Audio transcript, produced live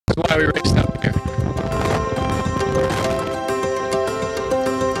why we raced up. Okay.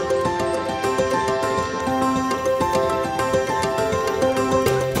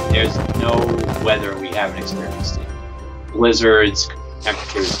 There's no weather we haven't experienced yet. Blizzards,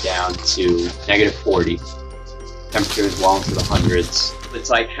 temperatures down to -40, temperatures well into the hundreds. It's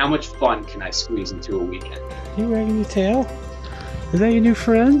like, how much fun can I squeeze into a weekend? You wagging your tail? Is that your new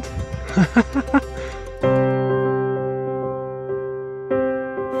friend?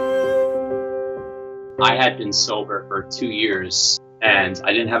 I had been sober for 2 years and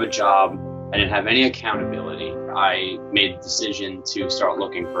I didn't have a job. I didn't have any accountability. I made the decision to start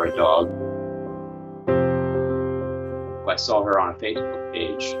looking for a dog. I saw her on a Facebook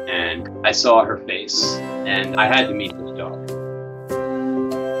page and I saw her face and I had to meet this dog.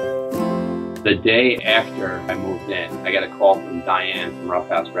 The day after I moved in, I got a call from Diane from Rough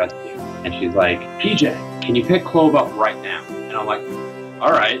House Rescue and she's like, PJ, can you pick Clove up right now? And I'm like,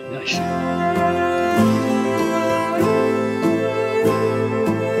 all right.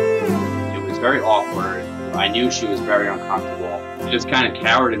 It was very awkward. I knew she was very uncomfortable. She just kind of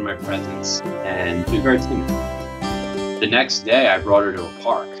cowered in my presence and she was very timid. The next day I brought her to a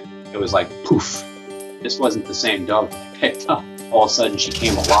park. It was like, poof, this wasn't the same dog that I picked up. All of a sudden she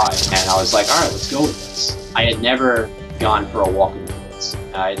came alive and I was like, all right, let's go with this. I had never gone for a walk in the woods.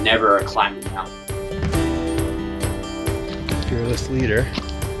 I had never climbed a mountain. Fearless leader.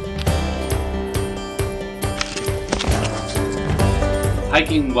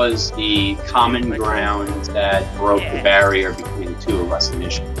 Hiking was the common ground that broke the barrier between the two of us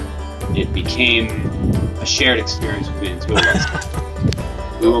initially. It became a shared experience between the two of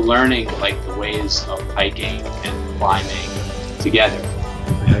us. We were learning like the ways of hiking and climbing together.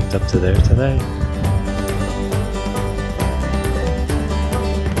 We hiked up to there today.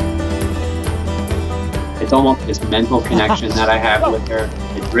 It's almost this mental connection that I have with her.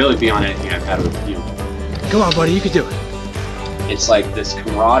 It's really beyond anything I've had with you. Come on, buddy, you can do it. It's like this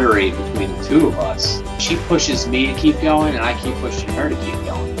camaraderie between the two of us. She pushes me to keep going and I keep pushing her to keep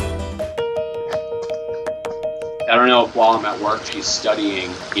going. I don't know if while I'm at work she's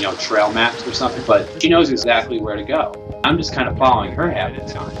studying, trail maps or something, but she knows exactly where to go. I'm just kind of following her half the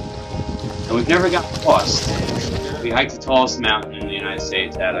time. And we've never gotten lost. We hiked the tallest mountain in the United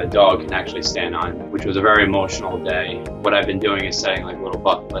States that a dog can actually stand on, which was a very emotional day. What I've been doing is setting like little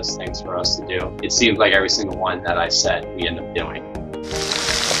bucket list things for us to do. It seems like every single one that I set, we end up doing.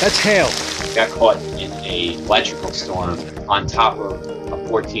 That's hail. We got caught in a electrical storm on top of a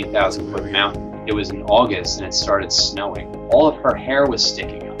 14,000 foot mountain. It was in August and it started snowing. All of her hair was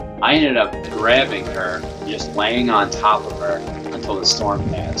sticking up. I ended up grabbing her, just laying on top of her until the storm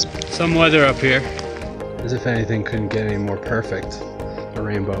passed. Some weather up here. As if anything couldn't get any more perfect. A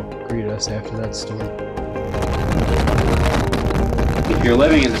rainbow greeted us after that storm. If you're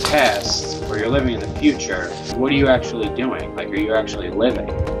living in the past or you're living in the future, what are you actually doing? Like, are you actually living?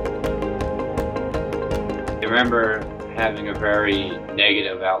 I remember having a very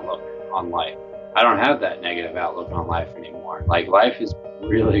negative outlook on life. I don't have that negative outlook on life anymore. Like, life is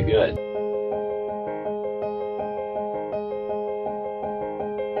really good.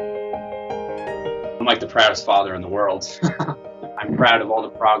 I'm like the proudest father in the world. I'm proud of all the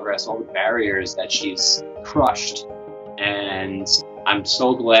progress, all the barriers that she's crushed. And I'm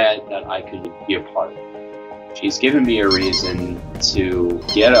so glad that I could be a part of it. She's given me a reason to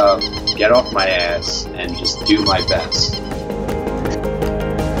get up, get off my ass, and just do my best.